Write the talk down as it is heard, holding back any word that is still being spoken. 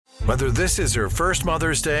Whether this is her first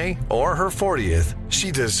Mother's Day or her 40th, she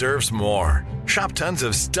deserves more. Shop tons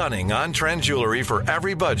of stunning on-trend jewelry for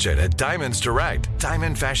every budget at Diamonds Direct.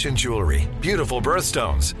 Diamond fashion jewelry, beautiful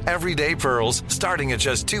birthstones, everyday pearls starting at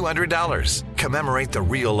just $200. Commemorate the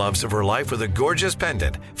real loves of her life with a gorgeous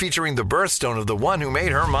pendant featuring the birthstone of the one who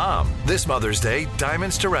made her mom. This Mother's Day,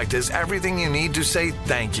 Diamonds Direct is everything you need to say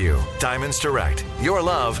thank you. Diamonds Direct. Your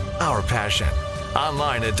love, our passion.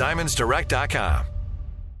 Online at diamondsdirect.com.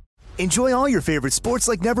 Enjoy all your favorite sports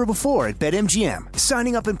like never before at BetMGM.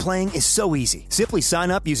 Signing up and playing is so easy. Simply sign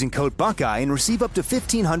up using code Buckeye and receive up to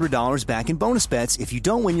 $1,500 back in bonus bets if you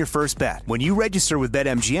don't win your first bet. When you register with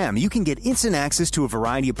BetMGM, you can get instant access to a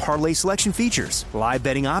variety of parlay selection features, live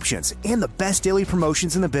betting options, and the best daily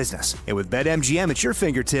promotions in the business. And with BetMGM at your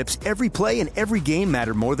fingertips, every play and every game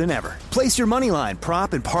matter more than ever. Place your moneyline,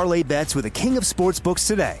 prop, and parlay bets with the king of sportsbooks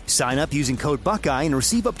today. Sign up using code Buckeye and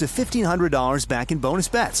receive up to $1,500 back in bonus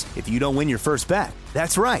bets if you don't win your first bet.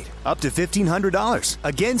 That's right, up to $1,500.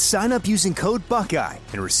 Again, sign up using code Buckeye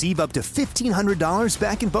and receive up to $1,500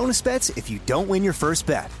 back in bonus bets if you don't win your first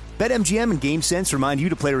bet. BetMGM and GameSense remind you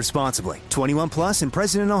to play responsibly. 21 plus and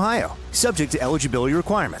present in Ohio. Subject to eligibility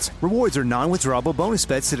requirements. Rewards are non-withdrawable bonus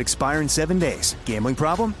bets that expire in 7 days. Gambling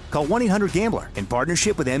problem? Call 1-800-GAMBLER in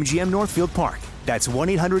partnership with MGM Northfield Park. That's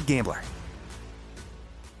 1-800-GAMBLER.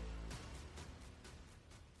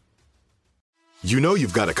 You know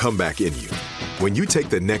you've got a comeback in you. When you take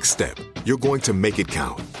the next step, you're going to make it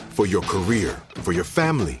count. For your career, for your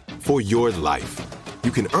family, for your life. You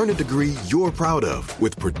can earn a degree you're proud of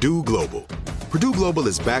with Purdue Global. Purdue Global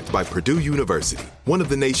is backed by Purdue University, one of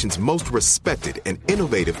the nation's most respected and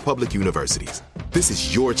innovative public universities. This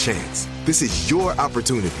is your chance. This is your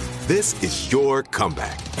opportunity. This is your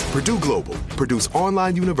comeback. Purdue Global, Purdue's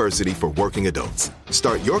online university for working adults.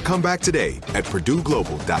 Start your comeback today at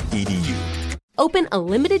purdueglobal.edu. Open a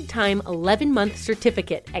limited-time 11-month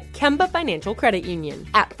certificate at Kemba Financial Credit Union.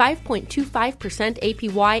 At 5.25%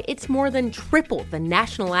 APY, it's more than triple the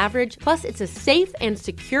national average, plus it's a safe and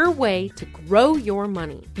secure way to grow your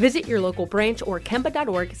money. Visit your local branch or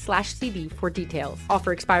kemba.org/CD for details.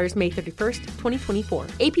 Offer expires May 31st, 2024.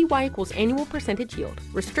 APY equals annual percentage yield.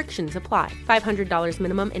 Restrictions apply. $500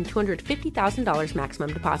 minimum and $250,000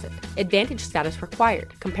 maximum deposit. Advantage status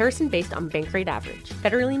required. Comparison based on bank rate average.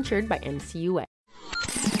 Federally insured by NCUA.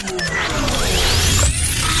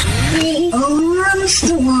 The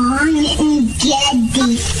Armstrong and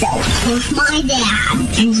Getty Show with my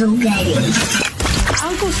dad, Andrew Getty.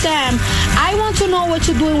 Uncle Sam, I want to know what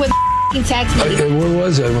you're doing with text me. Where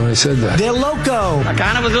was I when I said that? They're loco. I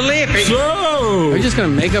kind of was a lippy. So, are we just going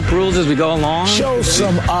to make up rules as we go along? Show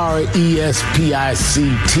some RESPICT.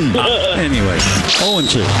 Anyway,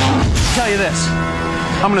 0-2. I'll tell you this.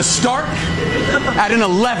 I'm going to start at an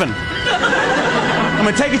 11. I'm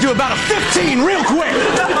going to take it to about a 15 real quick.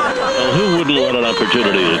 Well, who wouldn't want an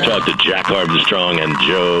opportunity to talk to Jack Armstrong and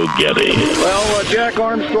Joe Getty? Well, Jack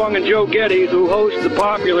Armstrong and Joe Getty, who host the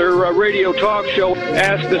popular radio talk show,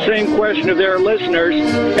 ask the same question of their listeners,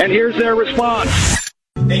 and here's their response.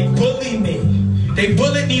 They bullied me. They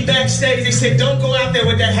bullied me backstage. They said, don't go out there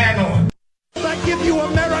with that hat on. I give you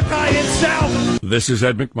America itself. This is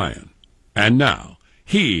Ed McMahon. And now,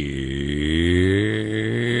 here's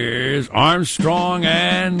Armstrong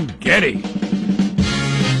and Getty.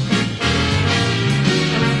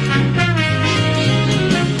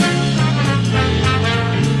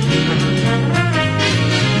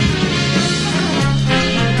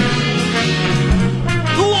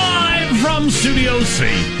 Live from Studio C.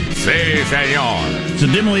 Si, senor. It's a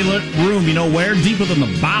dimly lit room, you know where? Deeper than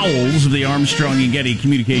the bowels of the Armstrong and Getty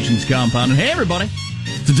Communications compound. And hey, everybody.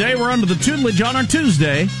 Today we're under the tutelage on our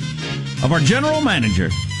Tuesday of our general manager.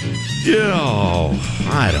 Oh,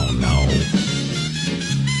 I don't know.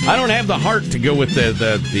 I don't have the heart to go with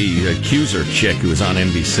the accuser chick who was on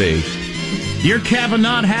NBC. You're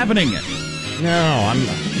Kavanaugh having it. No, I'm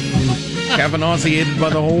Kavanaughsiated by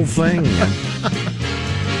the whole thing.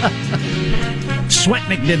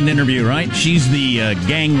 Swetnick did an interview, right? She's the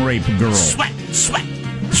gang rape girl.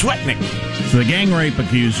 Swetnick. So the gang rape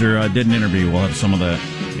accuser did an interview. We'll have some of that.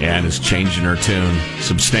 Yeah, and it's changing her tune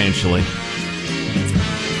substantially.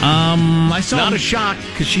 I saw not a shock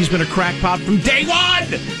because she's been a crackpot from day one.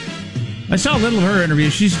 I saw a little of her interview.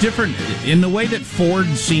 She's different in the way that Ford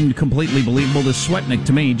seemed completely believable to Swetnick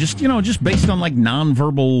to me. Just based on like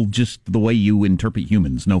nonverbal, just the way you interpret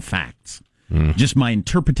humans, no facts. Just my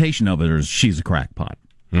interpretation of it is she's a crackpot.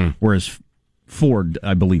 Whereas Ford,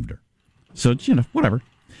 I believed her. So whatever.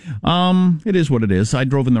 It is what it is. I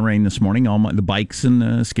drove in the rain this morning, the bikes and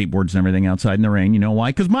skateboards and everything outside in the rain. You know why?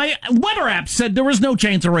 Because my weather app said there was no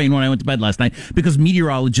chance of rain when I went to bed last night because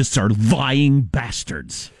meteorologists are lying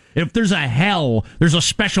bastards. If there's a hell, there's a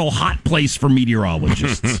special hot place for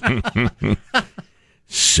meteorologists.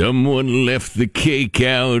 Someone left the cake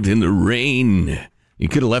out in the rain. You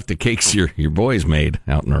could have left the cakes your boys made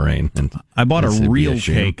out in the rain. And I bought a real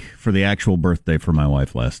cake for the actual birthday for my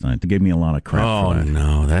wife last night. They gave me a lot of crap for that. Oh,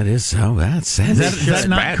 no, that is so bad. Is that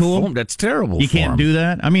not cool? Form. That's terrible. You can't do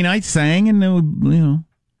that? I mean, I sang and,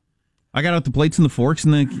 I got out the plates and the forks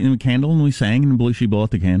and the candle and we sang and she blew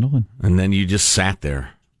out the candle. And then you just sat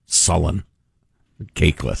there, sullen.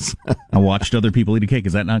 Cakeless. I watched other people eat a cake.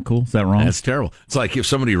 Is that not cool? Is that wrong? That's terrible. It's like if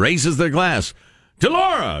somebody raises their glass, to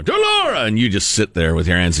Laura, and you just sit there with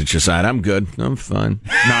your hands at your side. I'm good. I'm fine.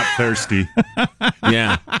 Not thirsty.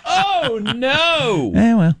 Yeah. Oh, no.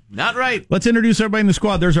 Well. Not right. Let's introduce everybody in the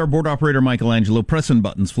squad. There's our board operator, Michelangelo, pressing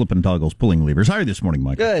buttons, flipping toggles, pulling levers. How are you this morning,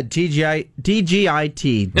 Mike? Good.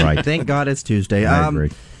 TGIT. Right. Thank God it's Tuesday. I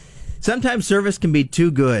agree. Sometimes service can be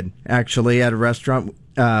too good, actually, at a restaurant.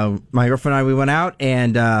 My girlfriend and I, we went out,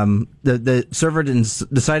 and the server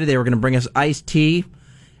decided they were going to bring us iced tea,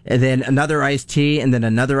 and then another iced tea, and then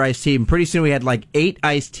another iced tea. And pretty soon we had like 8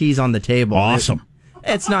 iced teas on the table. Awesome.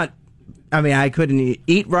 It's not... I mean, I couldn't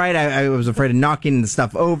eat right. I was afraid of knocking the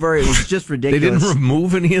stuff over. It was just ridiculous. They didn't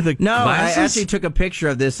remove any of the glasses? I actually took a picture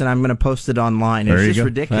of this, and I'm going to post it online. It's just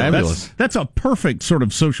ridiculous. That's a perfect sort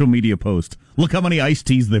of social media post. Look how many iced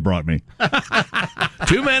teas they brought me.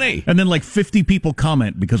 Too many. And then like 50 people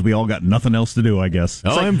comment because we all got nothing else to do, I guess.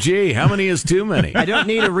 OMG, how many is too many? I don't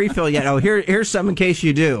need a refill yet. Oh, here's some in case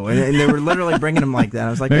you do. And they were literally bringing them like that. I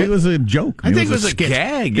was like, it was a joke. I think it was a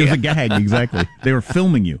gag. It was a gag, exactly. They were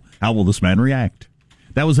filming you. How will this man react?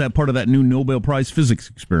 That was that part of that new Nobel Prize physics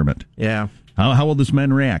experiment. Yeah. How will this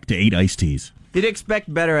man react to 8 iced teas? You'd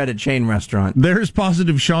expect better at a chain restaurant. There's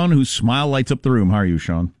positive Sean, whose smile lights up the room. How are you,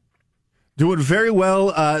 Sean? Doing very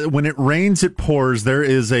well. When it rains, it pours. There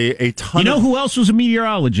is a ton You know who else was a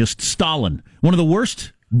meteorologist? Stalin. One of the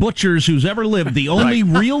worst butchers who's ever lived. The only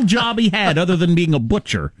real job he had, other than being a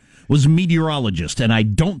butcher, was meteorologist. And I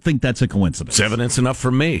don't think that's a coincidence. It's evidence enough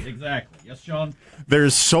for me. Exactly. Yes, Sean?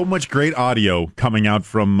 There's so much great audio coming out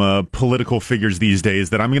from political figures these days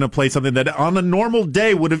that I'm going to play something that on a normal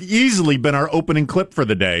day would have easily been our opening clip for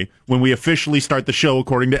the day when we officially start the show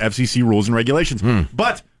according to FCC rules and regulations.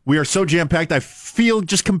 But we are so jam-packed, I feel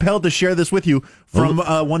just compelled to share this with you from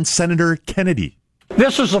one Senator Kennedy.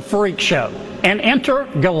 This is a freak show, an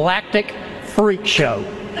intergalactic freak show.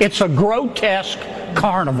 It's a grotesque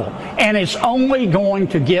carnival, and it's only going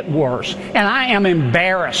to get worse. And I am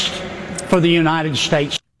embarrassed for the United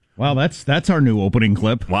States. Wow, that's our new opening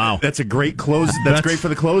clip. Wow. That's a great close. That's great for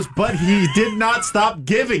the close, but he did not stop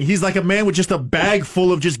giving. He's like a man with just a bag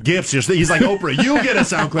full of just gifts. He's like, Oprah, you get a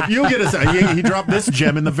sound clip. You get a sound. He dropped this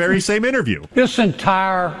gem in the very same interview. This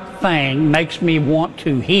entire thing makes me want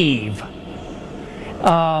to heave.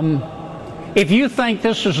 If you think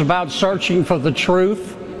this is about searching for the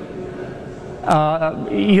truth,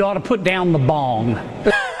 you ought to put down the bong.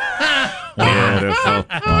 Beautiful.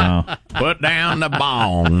 Wow. Put down the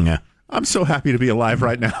bong. I'm so happy to be alive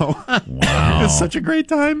right now. Wow. It's such a great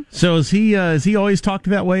time. So has he always talked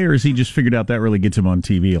that way, or has he just figured out that really gets him on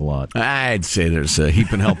TV a lot? I'd say there's a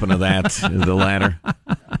heap and helping of that, the latter.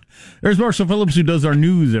 There's Marshall Phillips, who does our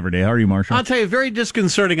news every day. How are you, Marshall? I'll tell you, very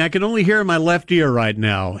disconcerting. I can only hear in my left ear right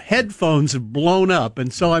now. Headphones have blown up,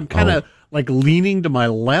 and so I'm kind of like leaning to my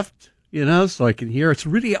left, so I can hear. It's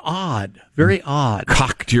really odd. Very odd.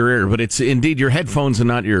 Cocked your ear, but it's indeed your headphones and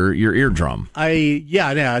not your eardrum. I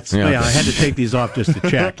had to take these off just to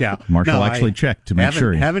check. Yeah, Marshall actually checked to make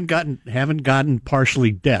sure. Haven't gotten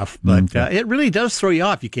partially deaf, but it really does throw you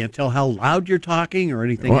off. You can't tell how loud you're talking or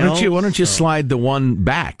anything else. Why don't you slide the one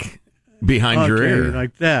back behind your ear?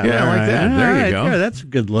 Like that. Yeah, like that. There you go. Yeah, that's a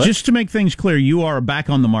good look. Just to make things clear, you are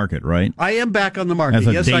back on the market, right? I am back on the market.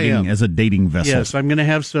 Yes, I am. As a dating vessel. Yes, I'm going to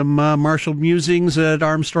have some Marshall musings at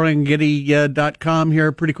ArmstrongandGetty.com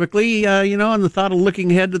here pretty quickly, on the thought of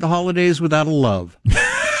looking ahead to the holidays without a love.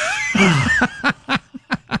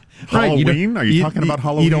 Halloween? Are you talking about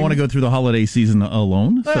Halloween? You don't want to go through the holiday season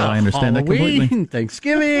alone, so I understand that completely.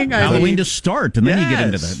 Thanksgiving. Halloween to start, and then you get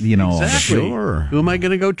into the, exactly. Sure. Who am I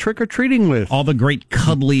going to go trick-or-treating with? All the great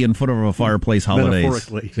cuddly in front of a fireplace holidays.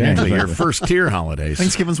 Metaphorically. Exactly. Your first-tier holidays.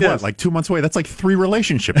 Thanksgiving's what, like 2 months away? That's like 3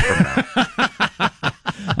 relationships from now.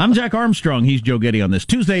 I'm Jack Armstrong. He's Joe Getty on this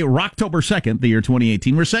Tuesday, October 2nd, the year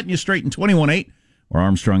 2018. We're setting you straight in 21-8. or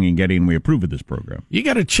Armstrong and Getty, and we approve of this program. You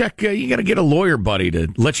got to check. You got to get a lawyer buddy to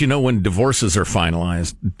let you know when divorces are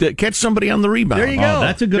finalized. Catch somebody on the rebound. There you go.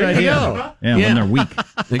 That's a good idea. Yeah, when they're weak.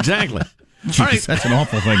 Exactly. Jeez, All right. That's an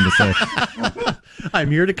awful thing to say. I'm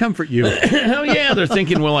here to comfort you. Hell yeah, they're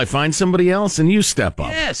thinking, will I find somebody else? And you step up.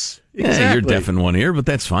 Yes, exactly. Yeah, you're deaf in one ear, but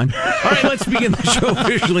that's fine. All right, let's begin the show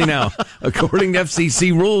officially now. According to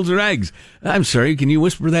FCC rules and regs. I'm sorry, can you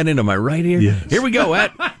whisper that into my right ear? Yes. Here we go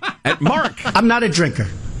at Mark. I'm not a drinker.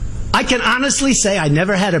 I can honestly say I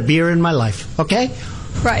never had a beer in my life, okay?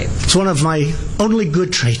 Right. It's one of my only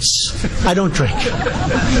good traits. I don't drink.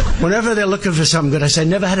 Whenever they're looking for something good, I say, I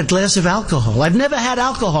never had a glass of alcohol. I've never had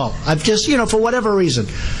alcohol. I've just, for whatever reason.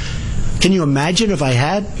 Can you imagine if I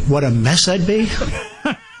had, what a mess I'd be?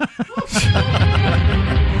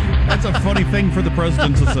 That's a funny thing for the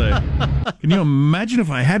president to say. Can you imagine if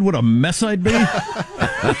I had what a mess I'd be?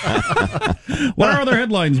 What are other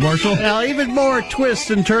headlines, Marshall? Well, even more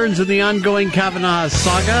twists and turns in the ongoing Kavanaugh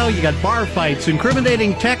saga. You got bar fights,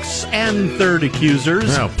 incriminating texts, and third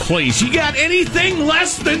accusers. Oh, please. You got anything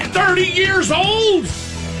less than 30 years old?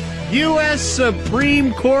 U.S.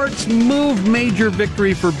 Supreme Court's move major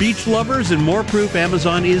victory for beach lovers and more proof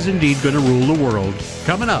Amazon is indeed going to rule the world.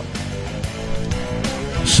 Coming up.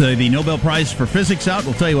 So the Nobel Prize for Physics out.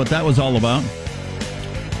 We'll tell you what that was all about.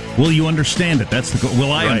 Will you understand it? That's the.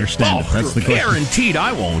 Will I understand it? That's the question. Guaranteed,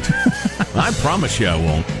 I won't. I promise you, I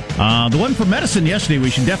won't. The one for medicine yesterday, we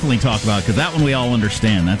should definitely talk about because that one we all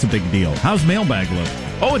understand. That's a big deal. How's mailbag look?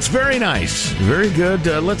 Oh, it's very nice, very good.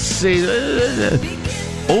 Let's see.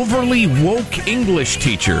 Overly woke English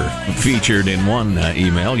teacher featured in one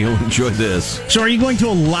email. You'll enjoy this. So, are you going to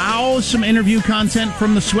allow some interview content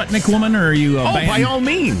from the Swetnick woman, or are you? By all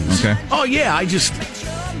means. Okay. Oh yeah, I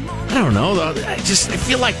don't know. I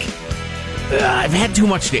feel like I've had too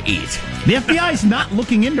much to eat. The FBI's not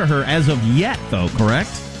looking into her as of yet, though. Correct?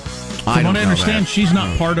 From what I understand, she's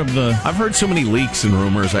not part of the. I've heard so many leaks and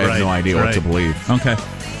rumors. I have no idea what to believe. Okay.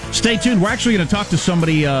 Stay tuned. We're actually going to talk to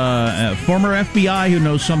somebody, former FBI, who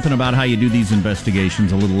knows something about how you do these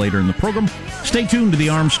investigations a little later in the program. Stay tuned to the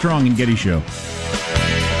Armstrong and Getty Show.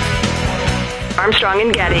 Armstrong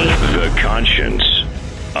and Getty. The conscience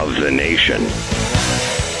of the nation.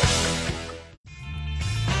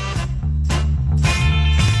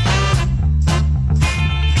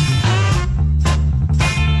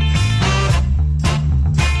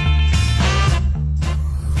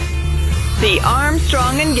 The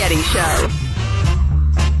Armstrong and Getty Show.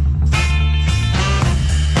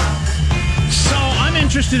 So I'm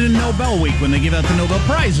interested in Nobel Week when they give out the Nobel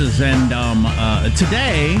Prizes. And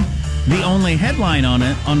today, the only headline on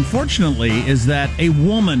it, unfortunately, is that a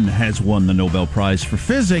woman has won the Nobel Prize for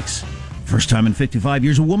Physics. First time in 55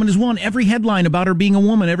 years a woman has won. Every headline about her being a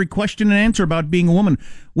woman, every question and answer about being a woman,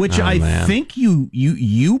 which I think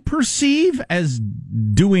you perceive as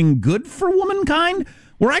doing good for womankind.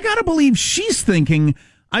 Where I gotta believe she's thinking,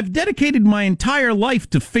 I've dedicated my entire life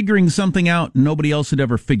to figuring something out nobody else had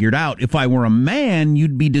ever figured out. If I were a man,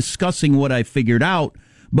 you'd be discussing what I figured out.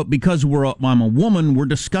 But because I'm a woman, we're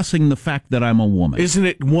discussing the fact that I'm a woman. Isn't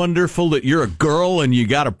it wonderful that you're a girl and you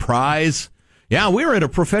got a prize? Yeah, we were at a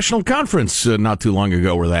professional conference not too long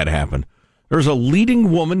ago where that happened. There was a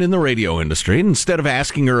leading woman in the radio industry, and instead of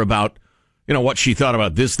asking her about what she thought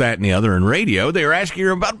about this, that, and the other in radio, they were asking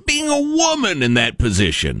her about being a woman in that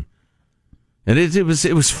position. And it was.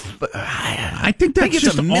 I think that's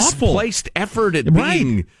just a misplaced effort at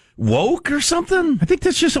being woke or something. I think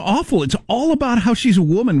that's just awful. It's all about how she's a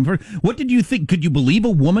woman. What did you think? Could you believe a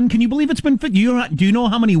woman? Can you believe it's been? Do you know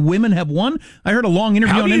how many women have won? I heard a long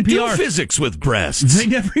interview on NPR. How do you do physics with breasts? They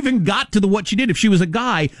never even got to what she did. If she was a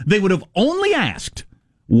guy, they would have only asked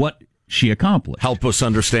what she accomplished. Help us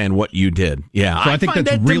understand what you did. Yeah, so I think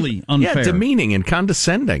that's really unfair. Yeah, demeaning and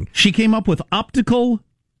condescending. She came up with optical.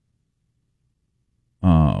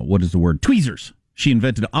 What is the word? Tweezers. She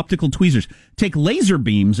invented optical tweezers. Take laser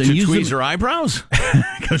beams and use tweeze her eyebrows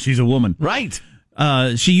because she's a woman, right?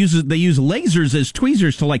 They use lasers as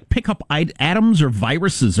tweezers to pick up atoms or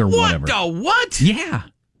viruses or whatever. What? Yeah.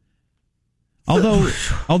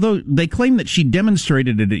 Although they claim that she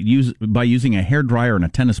demonstrated it by using a hairdryer and a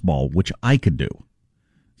tennis ball, which I could do.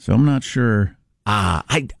 So I'm not sure.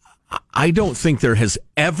 I don't think there has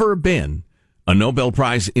ever been a Nobel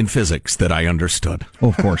Prize in physics that I understood. Oh,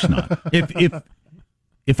 of course not.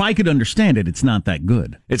 If I could understand it, it's not that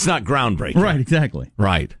good. It's not groundbreaking. Right, exactly.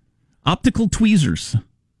 Right. Optical tweezers.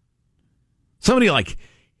 Somebody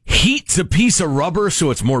heats a piece of rubber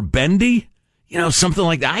so it's more bendy. Something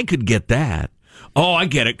like that. I could get that. Oh, I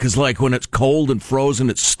get it. Because when it's cold and frozen,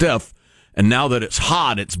 it's stiff. And now that it's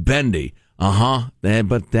hot, it's bendy.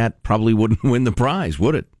 But that probably wouldn't win the prize,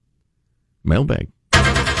 would it? Mailbag.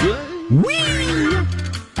 Whee!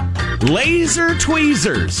 Laser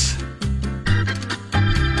tweezers.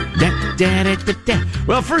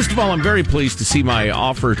 Well, first of all, I'm very pleased to see my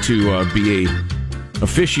offer to be a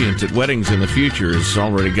officiant at weddings in the future has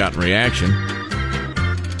already gotten reaction.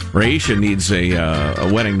 Raisha needs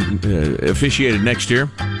a wedding officiated next year.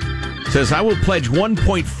 Says, I will pledge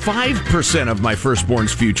 1.5% of my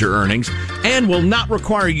firstborn's future earnings and will not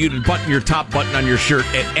require you to button your top button on your shirt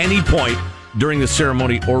at any point during the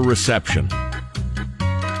ceremony or reception.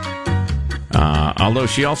 Although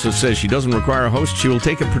she also says she doesn't require a host, she will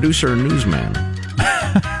take a producer or newsman.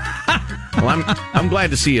 Well, I'm glad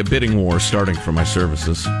to see a bidding war starting for my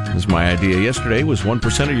services. As my idea yesterday was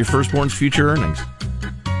 1% of your firstborn's future earnings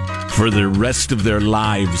for the rest of their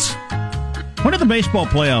lives. When did the baseball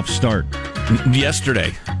playoffs start?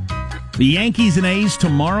 Yesterday. The Yankees and A's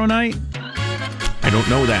tomorrow night? I don't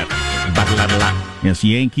know that. Yes,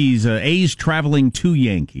 Yankees, A's traveling to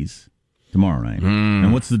Yankees tomorrow night.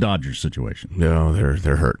 And what's the Dodgers situation? No,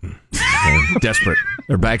 they're hurting. They're desperate.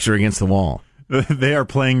 Their backs are against the wall. They are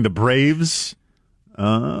playing the Braves.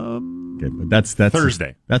 Okay, but that's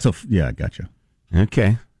Thursday. Gotcha.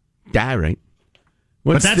 Okay, all right.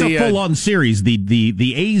 But that's a full-on series.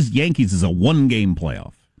 The A's Yankees is a one-game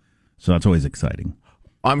playoff, so that's always exciting.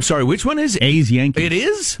 I'm sorry, which one is A's Yankees? It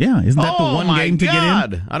is? Yeah, isn't that the one game to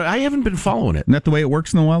get in? I haven't been following it. Isn't that the way it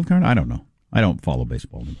works in the wild card? I don't know. I don't follow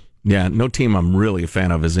baseball. Yeah, no team I'm really a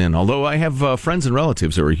fan of is in. Although I have friends and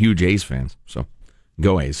relatives who are huge A's fans, so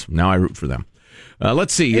go A's. Now I root for them.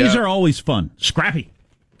 Let's see. A's are always fun. Scrappy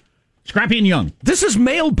and young. This is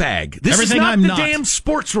Mailbag. This Everything is not I'm the not. Damn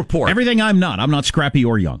sports report. Everything I'm not. I'm not scrappy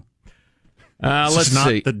or young. Let's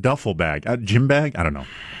see. Not the duffel bag. Gym bag? I don't know.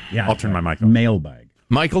 Yeah, I'll turn my mic on. Mailbag.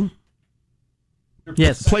 Michael?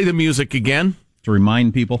 Yes. Play the music again. To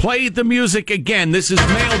remind people. Play the music again. This is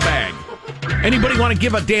Mailbag. Anybody want to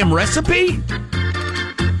give a damn recipe?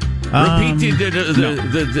 Repeat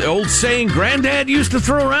the old saying Granddad used to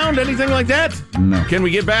throw around? Anything like that? No. Can we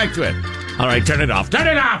get back to it? All right, turn it off. Turn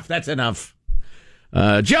it off! That's enough.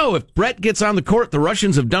 Joe, if Brett gets on the court, the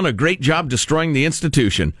Russians have done a great job destroying the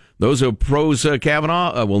institution. Those who oppose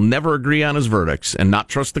Kavanaugh will never agree on his verdicts and not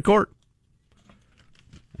trust the court.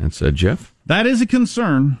 That's Jeff. That is a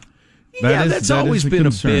concern. That's always been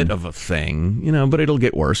a bit of a thing, but it'll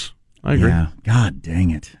get worse. I agree. Yeah. God dang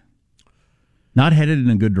it. Not headed in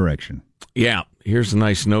a good direction. Yeah. Here's a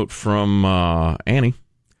nice note from Annie.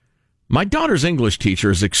 My daughter's English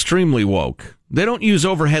teacher is extremely woke. They don't use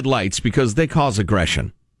overhead lights because they cause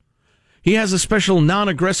aggression. He has a special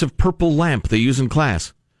non-aggressive purple lamp they use in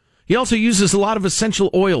class. He also uses a lot of essential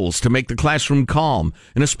oils to make the classroom calm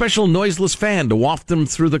and a special noiseless fan to waft them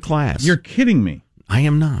through the class. You're kidding me. I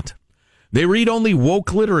am not. They read only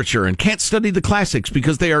woke literature and can't study the classics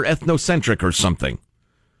because they are ethnocentric or something.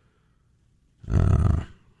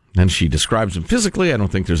 And she describes them physically. I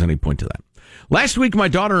don't think there's any point to that. Last week, my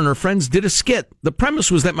daughter and her friends did a skit. The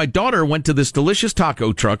premise was that my daughter went to this delicious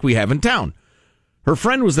taco truck we have in town. Her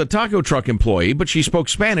friend was the taco truck employee, but she spoke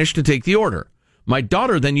Spanish to take the order. My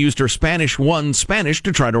daughter then used her Spanish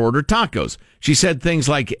to try to order tacos. She said things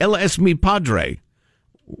like, "Él es mi padre,"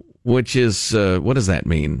 which is, what does that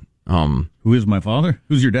mean? Who is my father?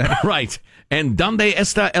 Who's your dad? Right. And "Donde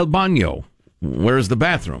está el baño?" Where's the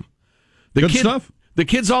bathroom? Good stuff. The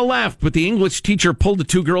kids all laughed, but the English teacher pulled the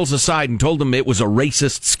two girls aside and told them it was a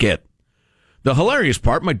racist skit. The hilarious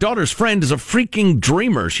part, my daughter's friend is a freaking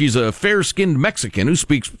dreamer. She's a fair-skinned Mexican who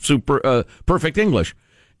speaks perfect English.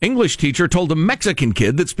 English teacher told a Mexican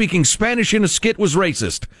kid that speaking Spanish in a skit was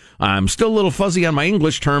racist. I'm still a little fuzzy on my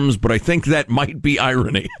English terms, but I think that might be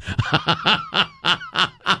irony.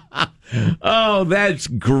 Oh, that's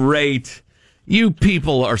great. You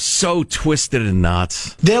people are so twisted and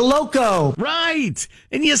nuts. They're loco. Right.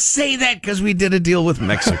 And you say that because we did a deal with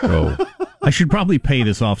Mexico. I should probably pay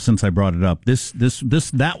this off since I brought it up.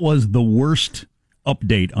 That was the worst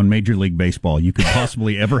update on Major League Baseball you could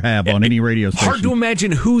possibly ever have on any radio station. Hard to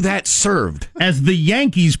imagine who that served. As the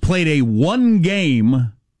Yankees played a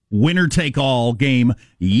one-game winner-take-all game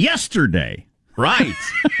yesterday. Right.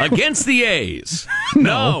 Against the A's.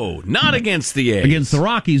 No, not against the A's. Against the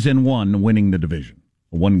Rockies and won, winning the division.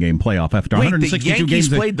 A one-game playoff after 162 the Yankees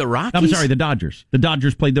games. Played the Rockies? I'm sorry, the Dodgers. The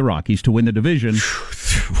Dodgers played the Rockies to win the division.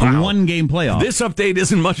 Wow. A one-game playoff. This update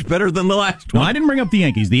isn't much better than the last one. No, I didn't bring up the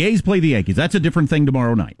Yankees. The A's play the Yankees. That's a different thing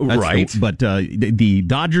tomorrow night. Right. But the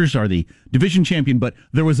Dodgers are the division champion, but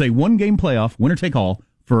there was a one-game playoff, winner-take-all,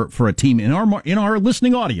 for a team in our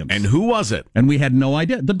listening audience. And who was it? And we had no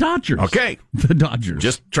idea. The Dodgers. Okay. The Dodgers.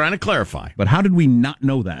 Just trying to clarify. But how did we not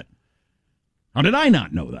know that? How did I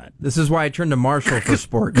not know that? This is why I turned to Marshall for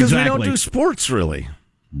sports. Because we don't do sports, really.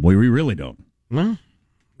 We really don't. Well,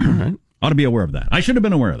 all right. Ought to be aware of that. I should have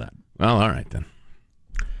been aware of that. Well, all right, then.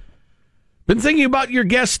 Been thinking about your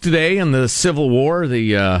guest today and the Civil War.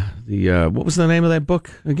 The what was the name of that book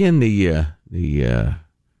again? The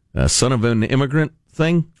Son of an Immigrant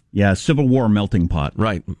thing. Yeah, Civil War Melting Pot.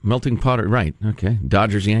 Right, Melting Pot. Right. Okay,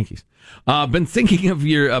 Dodgers, Yankees. Been thinking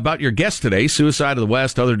about your guest today. Suicide of the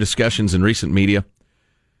West. Other discussions in recent media.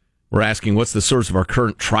 We're asking what's the source of our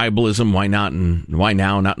current tribalism? Why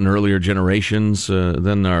now? Not in earlier generations.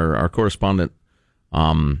 Then our correspondent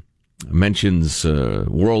mentions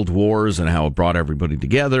world wars and how it brought everybody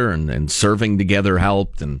together and serving together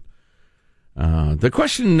helped. And the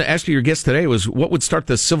question asked to your guest today was, what would start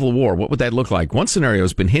the Civil War? What would that look like? One scenario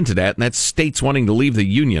has been hinted at, and that's states wanting to leave the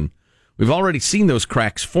Union. We've already seen those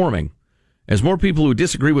cracks forming. As more people who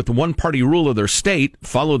disagree with the one-party rule of their state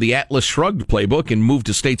follow the Atlas Shrugged playbook and move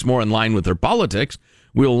to states more in line with their politics,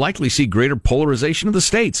 we will likely see greater polarization of the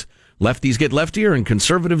states. Lefties get leftier and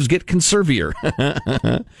conservatives get conservier.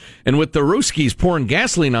 And with the Ruskies pouring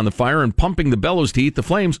gasoline on the fire and pumping the bellows to eat the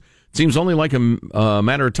flames, it seems only like a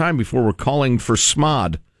matter of time before we're calling for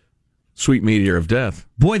SMOD, sweet meteor of death.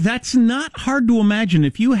 Boy, that's not hard to imagine.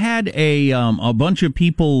 If you had a bunch of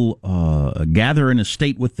people gather in a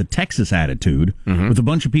state with the Texas attitude, with a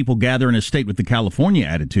bunch of people gather in a state with the California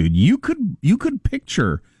attitude, you could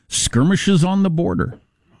picture skirmishes on the border.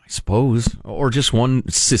 I suppose, or just one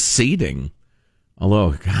seceding.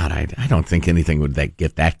 Although, God, I don't think anything would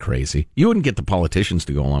get that crazy. You wouldn't get the politicians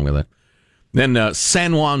to go along with it. Then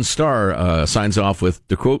San Juan Star signs off with,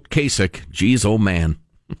 to quote Kasich, "Geez, oh man."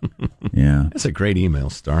 Yeah, that's a great email,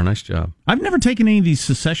 Star. Nice job. I've never taken any of these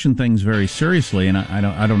secession things very seriously, and I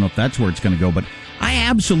don't know if that's where it's going to go. But I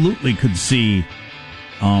absolutely could see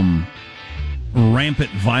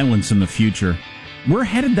rampant violence in the future. We're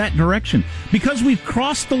headed that direction because we've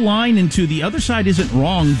crossed the line into the other side isn't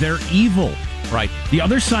wrong; they're evil. Right. The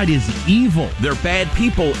other side is evil. They're bad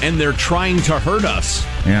people, and they're trying to hurt us.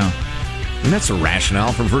 Yeah. And that's a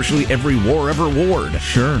rationale for virtually every war ever warred.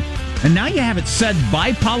 Sure. And now you have it said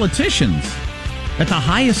by politicians at the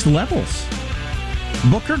highest levels.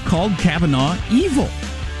 Booker called Kavanaugh evil.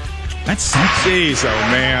 That's something. Jeez,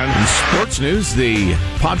 oh man. In sports news, the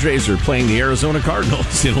Padres are playing the Arizona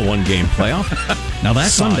Cardinals in a one-game playoff. Now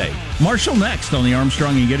that's Sunday. Odd. Marshall next on the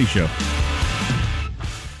Armstrong and Getty Show.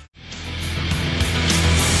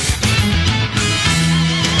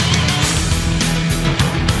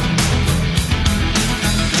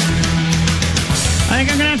 I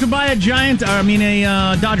think I'm going to have to buy a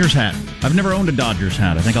Dodgers hat. I've never owned a Dodgers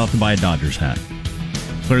hat. I think I'll have to buy a Dodgers hat.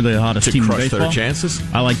 Clearly the hottest team in baseball. To crush their chances?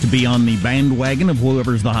 I like to be on the bandwagon of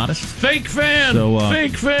whoever's the hottest. Fake fan!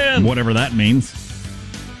 Fake fan! Whatever that means.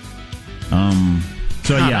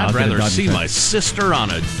 So God, yeah, I'd rather see my sister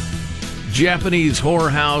on a Japanese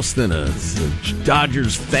whorehouse than a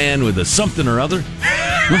Dodgers fan with a something or other.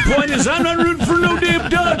 The point is, I'm not rooting for no damn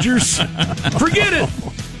Dodgers. Forget it.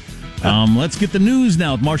 Let's get the news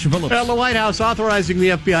now with Marshall Phillips. Well, the White House authorizing the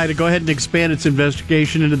FBI to go ahead and expand its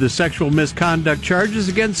investigation into the sexual misconduct charges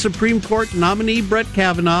against Supreme Court nominee Brett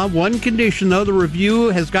Kavanaugh. One condition, though, the review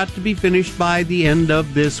has got to be finished by the end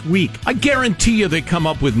of this week. I guarantee you they come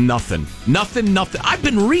up with nothing. Nothing. I've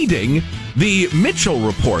been reading the Mitchell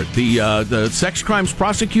report, the sex crimes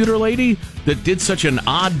prosecutor lady that did such an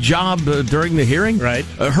odd job during the hearing. Right.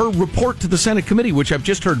 Her report to the Senate committee, which I've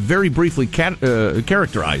just heard very briefly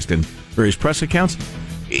characterized in various press accounts,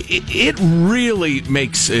 it really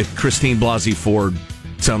makes Christine Blasey Ford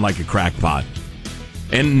sound like a crackpot.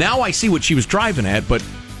 And now I see what she was driving at, but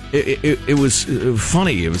it was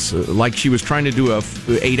funny. It was like she was trying to do a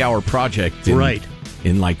 8-hour project.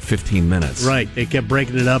 In like 15 minutes. Right. They kept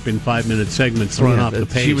breaking it up in 5-minute segments, throwing off the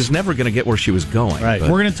pace. She was never going to get where she was going. Right. We're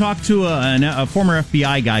going to talk to a former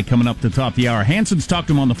FBI guy coming up to the top of the hour. Hanson's talked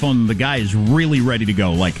to him on the phone, and the guy is really ready to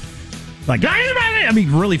go.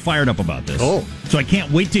 Really fired up about this. Oh. So I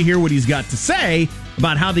can't wait to hear what he's got to say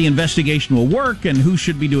about how the investigation will work and who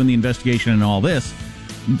should be doing the investigation and all this.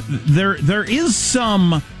 There is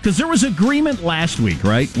some, because there was agreement last week,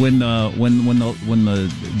 right? When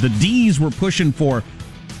the D's were pushing for,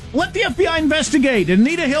 let the FBI investigate. And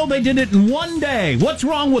Anita Hill, they did it in one day. What's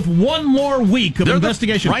wrong with one more week of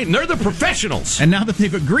investigation? Right, and they're the professionals. And now that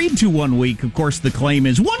they've agreed to 1 week, of course, the claim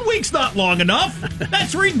is 1 week's not long enough.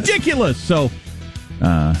 That's ridiculous. So,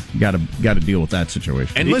 got to deal with that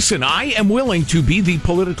situation. And listen, I am willing to be the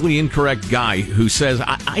politically incorrect guy who says,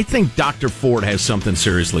 I think Dr. Ford has something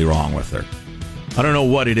seriously wrong with her. I don't know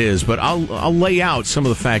what it is, but I'll lay out some of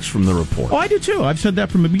the facts from the report. Oh, I do too. I've said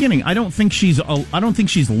that from the beginning. I don't think she's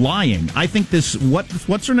lying. I think this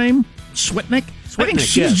what's her name? Swetnick? I think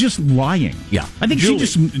she's just lying. Yeah. I think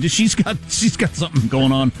she's got something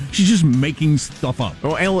going on. She's just making stuff up.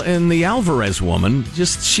 Oh, and the Alvarez woman,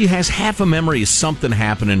 she has half a memory of something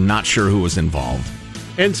happening, not sure who was involved.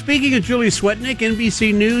 And speaking of Julie Swetnick,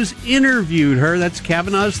 NBC News interviewed her. That's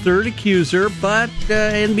Kavanaugh's third accuser, but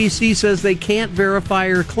NBC says they can't verify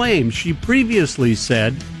her claims. She previously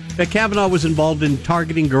said that Kavanaugh was involved in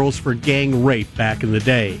targeting girls for gang rape back in the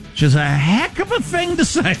day. Which is a heck of a thing to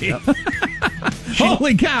say. Yep.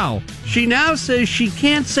 Holy cow. She now says she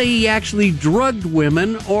can't say he actually drugged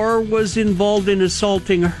women or was involved in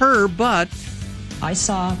assaulting her, but... I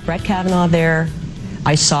saw Brett Kavanaugh there.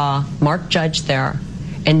 I saw Mark Judge there.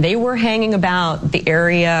 And they were hanging about the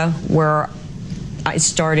area where I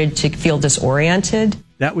started to feel disoriented.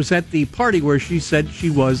 That was at the party where she said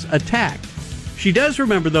she was attacked. She does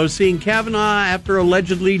remember, though, seeing Kavanaugh after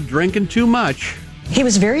allegedly drinking too much. He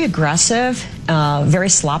was very aggressive, very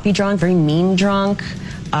sloppy drunk, very mean drunk.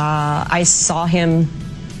 I saw him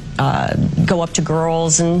go up to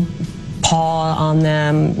girls and paw on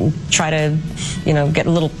them, try to, get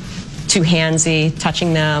a little too handsy,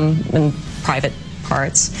 touching them in private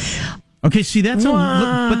parts. Okay, see, that's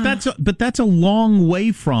a long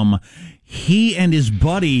way from he and his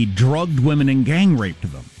buddy drugged women and gang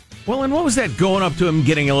raped them. Well, and what was that going up to him,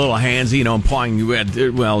 getting a little handsy, and pawing at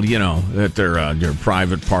their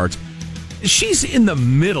private parts? She's in the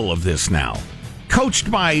middle of this now,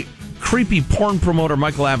 coached by creepy porn promoter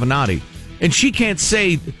Michael Avenatti, and she can't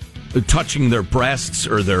say touching their breasts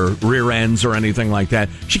or their rear ends or anything like that.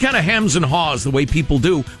 She kind of hems and haws the way people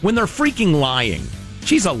do when they're freaking lying.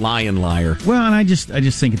 She's a lying liar. Well, and I just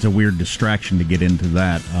think it's a weird distraction to get into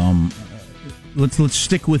that. Let's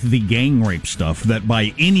stick with the gang rape stuff that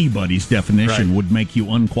by anybody's definition would make you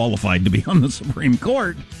unqualified to be on the Supreme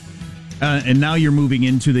Court. And now you're moving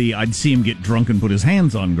into I'd see him get drunk and put his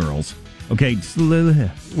hands on girls. Okay,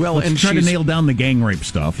 let's try to nail down the gang rape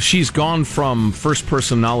stuff. She's gone from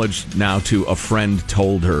first-person knowledge now to a friend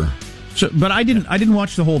told her. So, but I didn't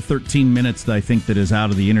watch the whole 13 minutes that I think that is out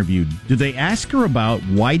of the interview. Did they ask her about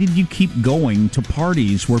why did you keep going to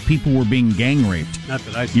parties where people were being gang raped? Not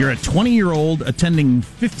that I saw. You're a 20-year-old attending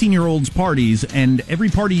 15-year-olds' parties, and every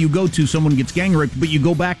party you go to, someone gets gang raped, but you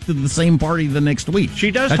go back to the same party the next week.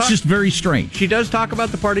 That's just very strange. She does talk about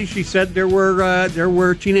the party. She said there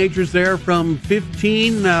were teenagers there from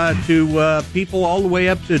 15 to people all the way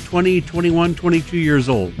up to 20, 21, 22 years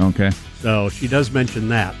old. Okay. So she does mention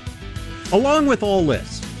that. Along with all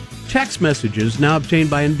this, text messages now obtained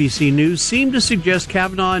by NBC News seem to suggest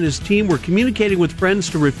Kavanaugh and his team were communicating with friends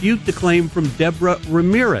to refute the claim from Deborah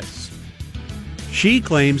Ramirez. She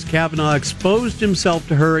claims Kavanaugh exposed himself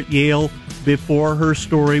to her at Yale before her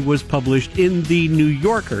story was published in The New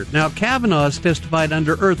Yorker. Now, Kavanaugh has testified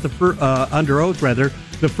under oath,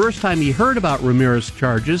 the first time he heard about Ramirez's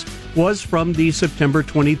charges was from the September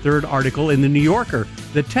 23rd article in The New Yorker.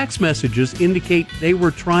 The text messages indicate they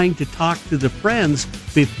were trying to talk to the friends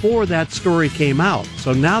before that story came out.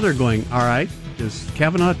 So now they're going, all right, is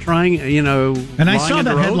Kavanaugh trying, And I saw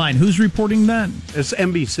that headline. Who's reporting that? It's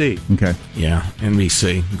NBC. Okay. Yeah,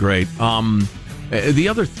 NBC. Great.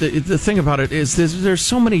 The thing about it is there's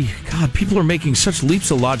so many, people are making such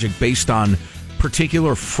leaps of logic based on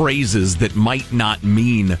particular phrases that might not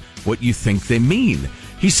mean what you think they mean.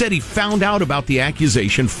 He said he found out about the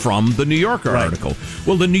accusation from the New Yorker article.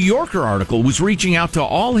 Well, the New Yorker article was reaching out to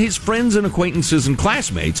all his friends and acquaintances and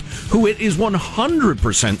classmates who it is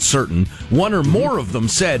 100% certain one or more of them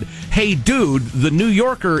said, hey, dude, the New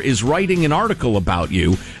Yorker is writing an article about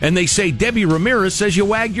you, and they say Debbie Ramirez says you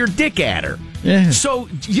wagged your dick at her. Yeah. So,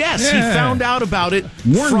 yes, he found out about it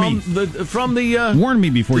from the warn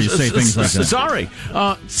me before you say things like that. Sorry.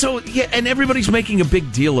 And everybody's making a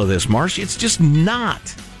big deal of this, Marsh. It's just not.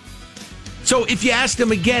 So if you asked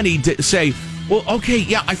him again, he'd say, well, okay,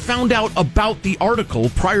 yeah, I found out about the article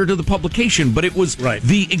prior to the publication, but it was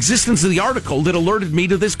the existence of the article that alerted me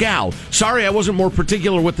to this gal. Sorry, I wasn't more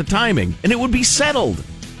particular with the timing. And it would be settled.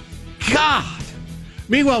 God.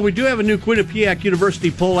 Meanwhile, we do have a new Quinnipiac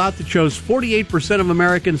University poll out that shows 48% of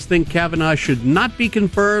Americans think Kavanaugh should not be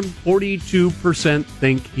confirmed. 42%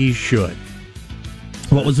 think he should.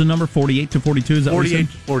 What was the number? 48 to 42? Is that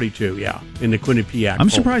 48 to 42, yeah, in the Quinnipiac I'm poll.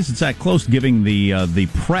 surprised it's that close, given the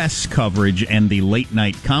press coverage and the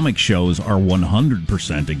late-night comic shows are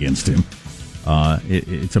 100% against him.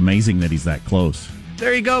 It's amazing that he's that close.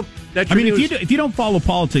 There you go. If you don't follow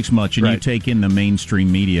politics much and you take in the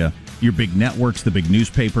mainstream media, your big networks, the big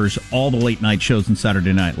newspapers, all the late-night shows and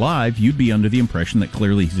Saturday Night Live, you'd be under the impression that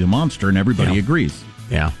clearly he's a monster, and everybody agrees.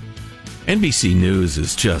 Yeah. NBC News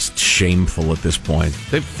is just shameful at this point.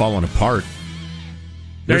 They've fallen apart.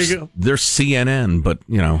 There you go. They're CNN, but,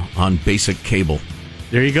 on basic cable.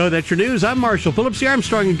 There you go. That's your news. I'm Marshall Phillips, the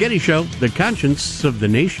Armstrong and Getty Show, the conscience of the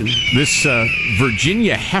nation. This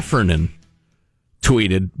Virginia Heffernan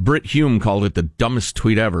tweeted, Britt Hume called it the dumbest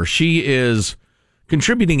tweet ever. She is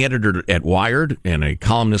contributing editor at Wired and a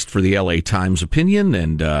columnist for the LA Times Opinion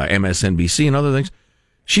and MSNBC and other things.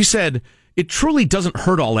 She said, it truly doesn't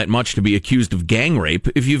hurt all that much to be accused of gang rape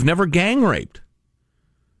if you've never gang raped.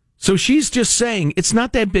 So she's just saying it's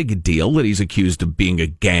not that big a deal that he's accused of being a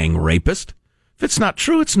gang rapist. If it's not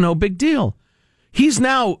true, it's no big deal. He's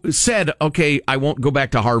now said, okay, I won't go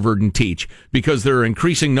back to Harvard and teach because there are an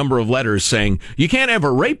increasing number of letters saying you can't have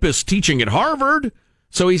a rapist teaching at Harvard.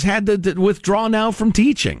 So he's had to withdraw now from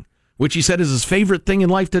teaching, which he said is his favorite thing in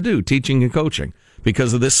life to do, teaching and coaching,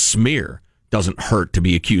 because of this smear. Doesn't hurt to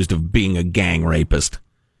be accused of being a gang rapist.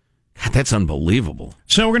 God, that's unbelievable.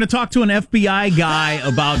 So we're going to talk to an FBI guy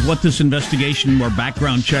about what this investigation or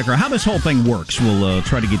background check or how this whole thing works. We'll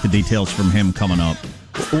try to get the details from him coming up.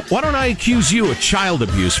 Why don't I accuse you of child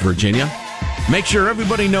abuse, Virginia? Make sure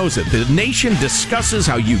everybody knows it. The nation discusses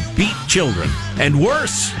how you beat children, and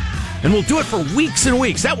worse. And we'll do it for weeks and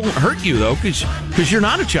weeks. That won't hurt you, though, because you're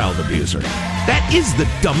not a child abuser. That is the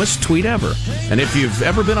dumbest tweet ever. And if you've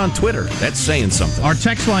ever been on Twitter, that's saying something. Our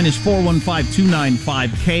text line is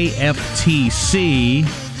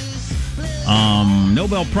 415-295-KFTC.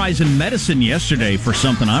 Nobel Prize in Medicine yesterday for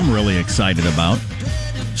something I'm really excited about.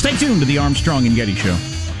 Stay tuned to the Armstrong and Getty Show.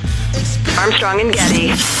 Armstrong and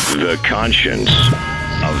Getty. The conscience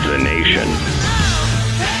of the nation.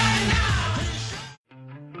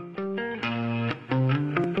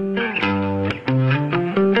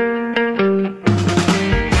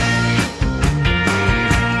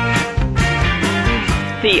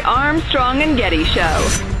 The Armstrong and Getty Show.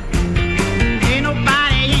 Ain't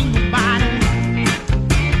nobody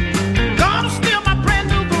gonna steal my brand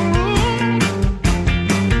new groove.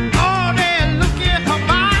 Oh, they're looking at her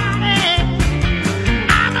body.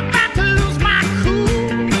 I'm about to lose my cool.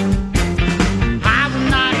 I will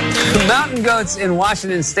not. Mountain goats in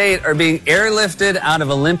Washington State are being airlifted out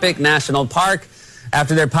of Olympic National Park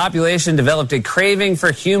after their population developed a craving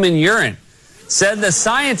for human urine. Said the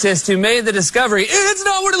scientist who made the discovery, it's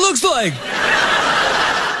not what it looks like.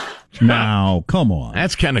 Now, come on.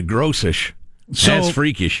 That's kind of grossish. That's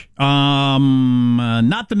freakish.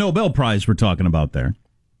 Not the Nobel Prize we're talking about there.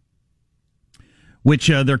 Which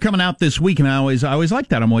they're coming out this week, and I always like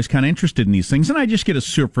that. I'm always kind of interested in these things, and I just get a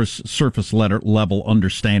surface level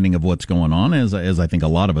understanding of what's going on, as I think a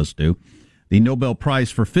lot of us do. The Nobel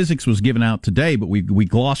Prize for Physics was given out today, but we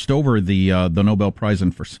glossed over the Nobel Prize,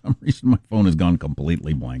 and for some reason my phone has gone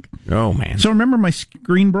completely blank. Oh, man. So remember my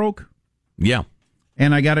screen broke? Yeah.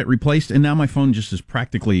 And I got it replaced, and now my phone just is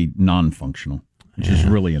practically non-functional, which is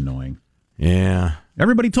really annoying. Yeah.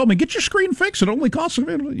 Everybody told me, get your screen fixed. It only costs a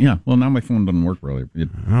bit. Yeah, well, now my phone doesn't work really.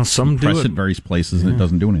 Well, some do press it various places, and it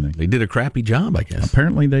doesn't do anything. They did a crappy job, I guess.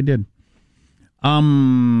 Apparently they did.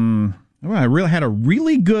 Well, I really had a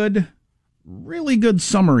really good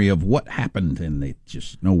summary of what happened, and they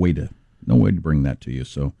just no way to bring that to you.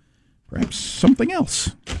 So perhaps something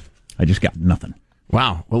else. I just got nothing.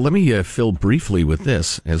 Wow. Well, let me fill briefly with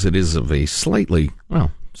this, as it is of a slightly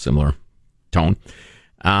similar tone.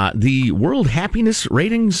 The World Happiness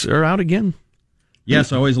Ratings are out again.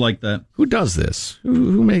 Yes, I always like that. Who does this?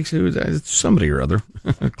 Who makes it? It's somebody or other,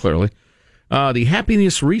 clearly. The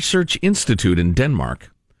Happiness Research Institute in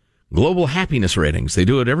Denmark. Global Happiness Ratings. They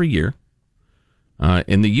do it every year.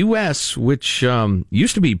 In the U.S., which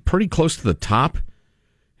used to be pretty close to the top,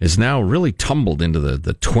 is now really tumbled into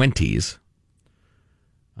the 20s.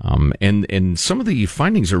 And some of the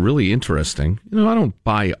findings are really interesting. I don't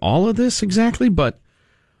buy all of this exactly, but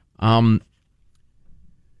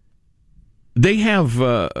they have,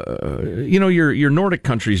 your Nordic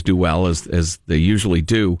countries do well, as they usually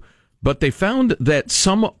do, but they found that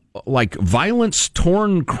some like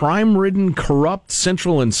violence-torn, crime-ridden, corrupt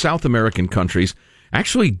Central and South American countries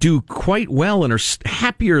actually do quite well and are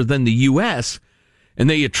happier than the U.S., and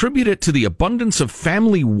they attribute it to the abundance of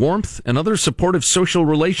family warmth and other supportive social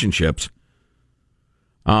relationships.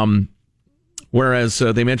 Whereas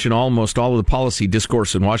they mention almost all of the policy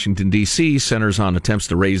discourse in Washington, D.C. centers on attempts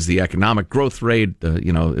to raise the economic growth rate.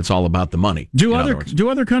 It's all about the money. Do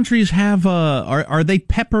other countries have, are they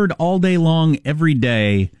peppered all day long, every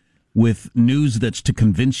day, with news that's to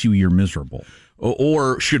convince you you're miserable?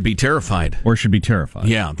 or should be terrified. Or should be terrified.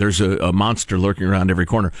 Yeah, there's a monster lurking around every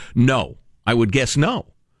corner. No, I would guess no.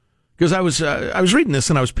 Because I was reading this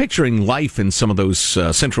and I was picturing life in some of those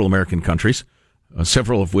Central American countries,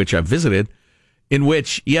 several of which I've visited, in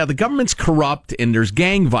which, yeah, the government's corrupt and there's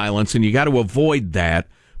gang violence and you got to avoid that.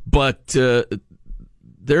 But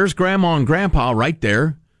there's grandma and grandpa right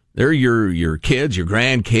there. They're your kids, your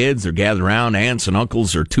grandkids. They're gathered around. Aunts and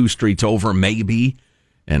uncles are 2 streets over, maybe.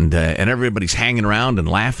 And everybody's hanging around and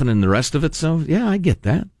laughing and the rest of it. So, yeah, I get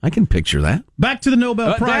that. I can picture that. Back to the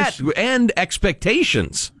Nobel Prize. That and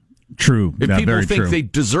expectations. True. If people very think true. they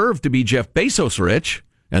deserve to be Jeff Bezos rich,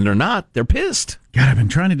 and they're not, they're pissed. God, I've been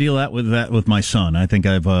trying to deal with that with my son. I think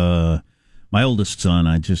I've, my oldest son,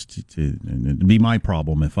 it'd be my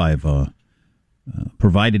problem if I've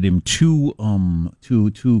provided him too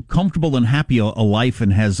comfortable and happy a life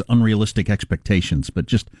and has unrealistic expectations. But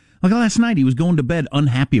just like last night, he was going to bed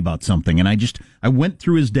unhappy about something, and I went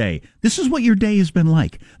through his day. This is what your day has been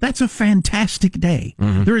like. That's a fantastic day.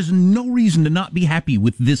 Mm-hmm. There is no reason to not be happy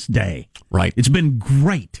with this day. Right. It's been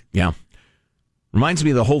great. Yeah. Reminds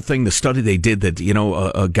me of the whole thing, the study they did that,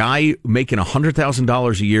 a guy making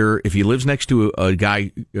 $100,000 a year, if he lives next to a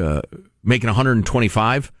guy making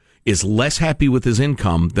 $125,000, is less happy with his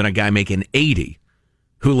income than a guy making $80,000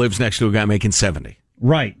 who lives next to a guy making $70,000.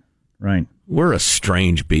 Right. We're a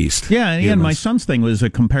strange beast. Yeah, and my son's thing was a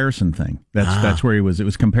comparison thing. That's where he was. It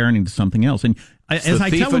was comparing to something else. And it's the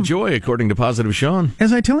thief of joy, according to Positive Sean.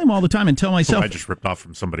 As I tell him all the time and tell myself, I just ripped off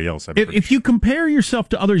from somebody else. If you compare yourself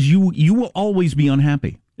to others, you will always be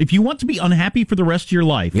unhappy. If you want to be unhappy for the rest of your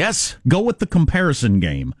life, yes, go with the comparison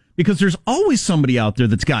game, because there's always somebody out there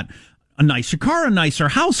that's got a nicer car, a nicer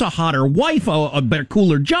house, a hotter wife, a better,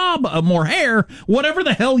 cooler job, more hair, whatever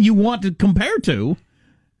the hell you want to compare to.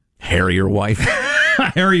 Hairier wife.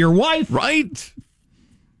 Hairier wife. Right.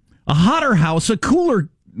 A hotter house, a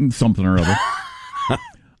cooler something or other.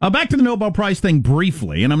 Back to the Nobel Prize thing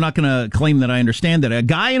briefly, and I'm not going to claim that I understand that. A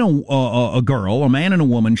guy and a girl, a man and a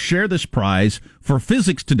woman, share this prize for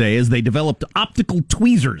physics today as they developed optical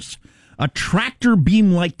tweezers, a tractor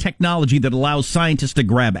beam-like technology that allows scientists to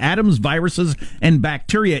grab atoms, viruses, and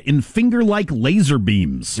bacteria in finger-like laser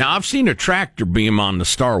beams. Now, I've seen a tractor beam on the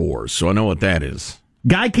Star Wars, so I know what that is.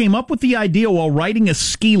 Guy came up with the idea while riding a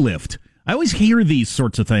ski lift. I always hear these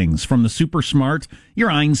sorts of things from the super smart. Your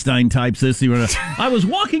Einstein types this. I was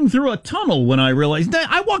walking through a tunnel when I realized that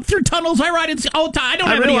I walk through tunnels. I ride it all the time. I don't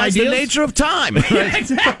have any ideas. The nature of time. Yeah,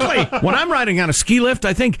 exactly. When I'm riding on a ski lift,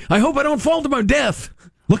 I think, I hope I don't fall to my death.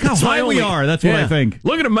 Look how high we are. That's what I think.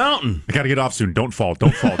 Look at a mountain. I got to get off soon. Don't fall.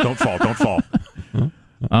 Don't fall. Don't fall. Don't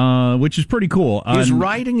fall. Which is pretty cool. He was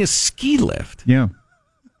riding a ski lift. Yeah.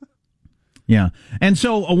 Yeah. And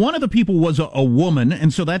so one of the people was a woman,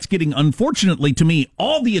 and so that's getting, unfortunately to me,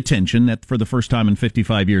 all the attention that for the first time in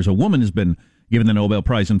 55 years a woman has been given the Nobel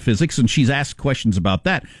Prize in Physics, and she's asked questions about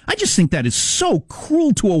that. I just think that is so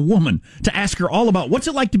cruel to a woman to ask her all about what's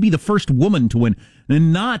it like to be the first woman to win,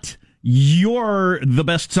 and not you're the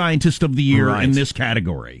best scientist of the year in this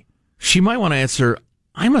category. She might want to answer,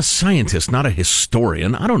 I'm a scientist, not a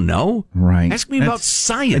historian. I don't know. Right. Ask me about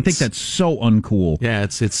science. I think that's so uncool. Yeah,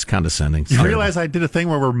 it's condescending. You realize I did a thing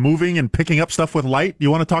where we're moving and picking up stuff with light?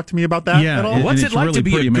 You want to talk to me about that at all? What's it like really to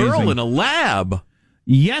be a girl amazing. in a lab?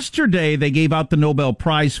 Yesterday, they gave out the Nobel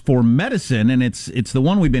Prize for Medicine, and it's the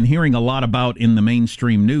one we've been hearing a lot about in the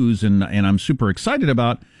mainstream news, and I'm super excited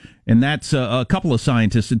about. And that's a couple of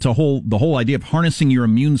scientists. It's the whole idea of harnessing your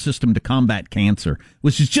immune system to combat cancer,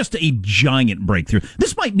 which is just a giant breakthrough.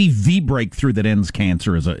 This might be the breakthrough that ends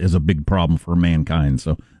cancer as a big problem for mankind.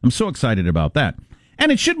 So I'm so excited about that.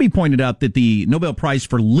 And it should be pointed out that the Nobel Prize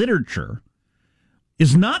for Literature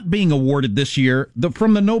is not being awarded this year.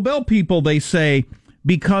 From the Nobel people, they say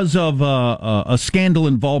because of a scandal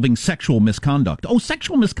involving sexual misconduct. Oh,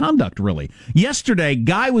 sexual misconduct, really? Yesterday,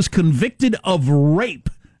 guy was convicted of rape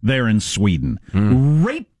there in Sweden.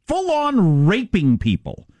 Rape, full-on raping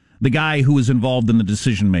people. The guy who was involved in the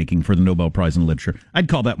decision-making for the Nobel Prize in Literature. I'd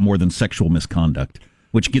call that more than sexual misconduct,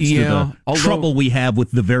 which gets to the trouble we have with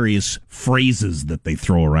the various phrases that they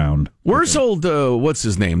throw around. Where's old, what's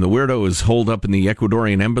his name? The weirdo is holed up in the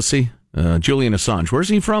Ecuadorian embassy. Julian Assange. Where's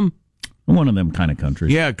he from? One of them kind of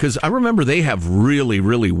countries. Yeah, because I remember they have really,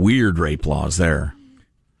 really weird rape laws there.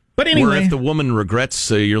 But anyway, where if the woman regrets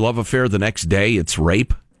your love affair the next day, it's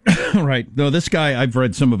rape. Right. No, this guy, I've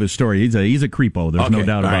read some of his story. He's a creepo. There's no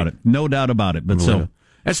doubt about it. No doubt about it. But so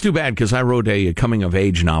that's too bad, because I wrote a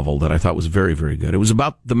coming-of-age novel that I thought was very, very good. It was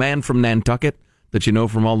about the man from Nantucket that you know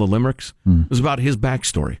from all the limericks. It was about his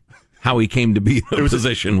backstory, how he came to be in the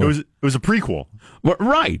position. It was a prequel. Well,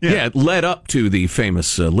 right. Yeah. It led up to the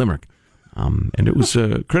famous limerick. And it was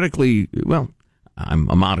critically, well, I'm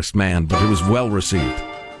a modest man, but it was well received.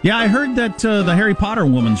 Yeah, I heard that the Harry Potter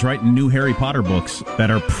woman's writing new Harry Potter books that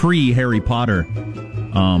are pre-Harry Potter.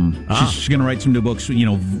 She's going to write some new books,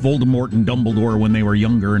 Voldemort and Dumbledore when they were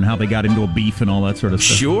younger and how they got into a beef and all that sort of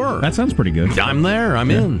stuff. Sure. That sounds pretty good. I'm there. I'm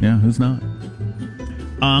in. Yeah, who's not?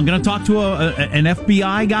 I'm going to talk to an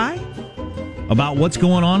FBI guy about what's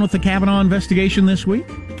going on with the Kavanaugh investigation this week.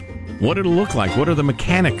 What it'll look like. What are the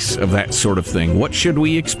mechanics of that sort of thing? What should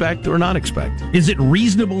we expect or not expect? Is it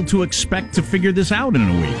reasonable to expect to figure this out in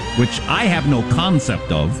a week? Which I have no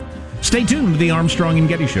concept of. Stay tuned to the Armstrong and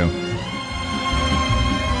Getty Show.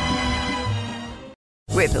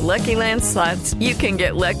 With the Lucky Land Slots, you can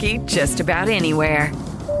get lucky just about anywhere.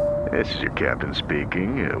 This is your captain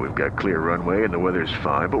speaking. We've got clear runway and the weather's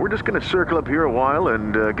fine, but we're just going to circle up here a while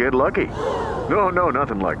and get lucky. No,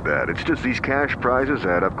 nothing like that. It's just these cash prizes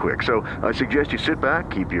add up quick. So I suggest you sit back,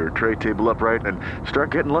 keep your tray table upright, and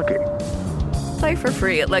start getting lucky. Play for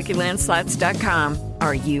free at LuckyLandSlots.com.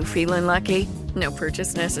 Are you feeling lucky? No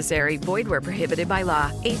purchase necessary. Void where prohibited by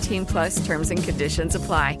law. 18+ terms and conditions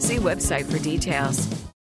apply. See website for details.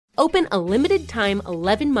 Open a limited-time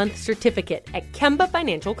 11-month certificate at Kemba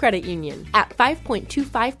Financial Credit Union. At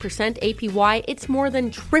 5.25% APY, it's more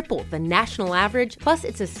than triple the national average, plus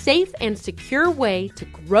it's a safe and secure way to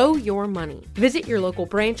grow your money. Visit your local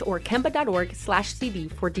branch or kemba.org/CD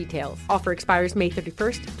for details. Offer expires May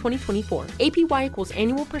 31st, 2024. APY equals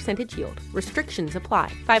annual percentage yield. Restrictions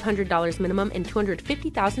apply. $500 minimum and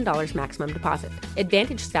 $250,000 maximum deposit.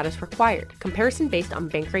 Advantage status required. Comparison based on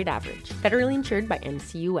bank rate average. Federally insured by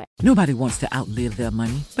NCUA. Nobody wants to outlive their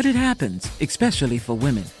money, but it happens, especially for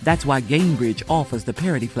women. That's why Gainbridge offers the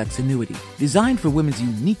Parity Flex annuity, designed for women's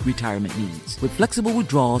unique retirement needs, with flexible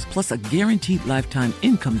withdrawals plus a guaranteed lifetime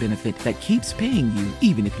income benefit that keeps paying you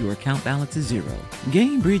even if your account balance is zero.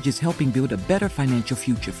 Gainbridge is helping build a better financial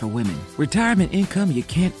future for women. Retirement income you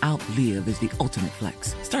can't outlive is the ultimate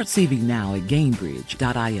flex. Start saving now at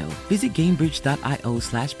Gainbridge.io. Visit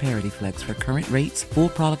Gainbridge.io/ParityFlex for current rates, full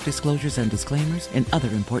product disclosures and disclaimers, and other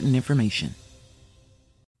important information.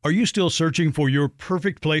 Are you still searching for your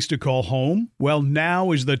perfect place to call home? Well, now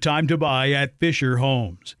is the time to buy at Fisher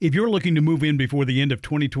Homes. If you're looking to move in before the end of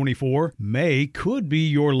 2024, May could be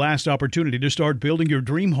your last opportunity to start building your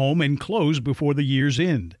dream home and close before the year's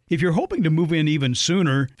end. If you're hoping to move in even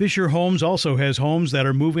sooner, Fisher Homes also has homes that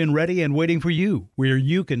are move-in ready and waiting for you, where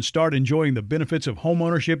you can start enjoying the benefits of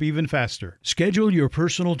homeownership even faster. Schedule your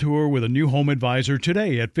personal tour with a new home advisor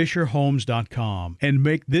today at FisherHomes.com and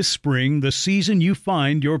make this spring the season you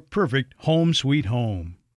find your perfect home sweet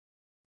home.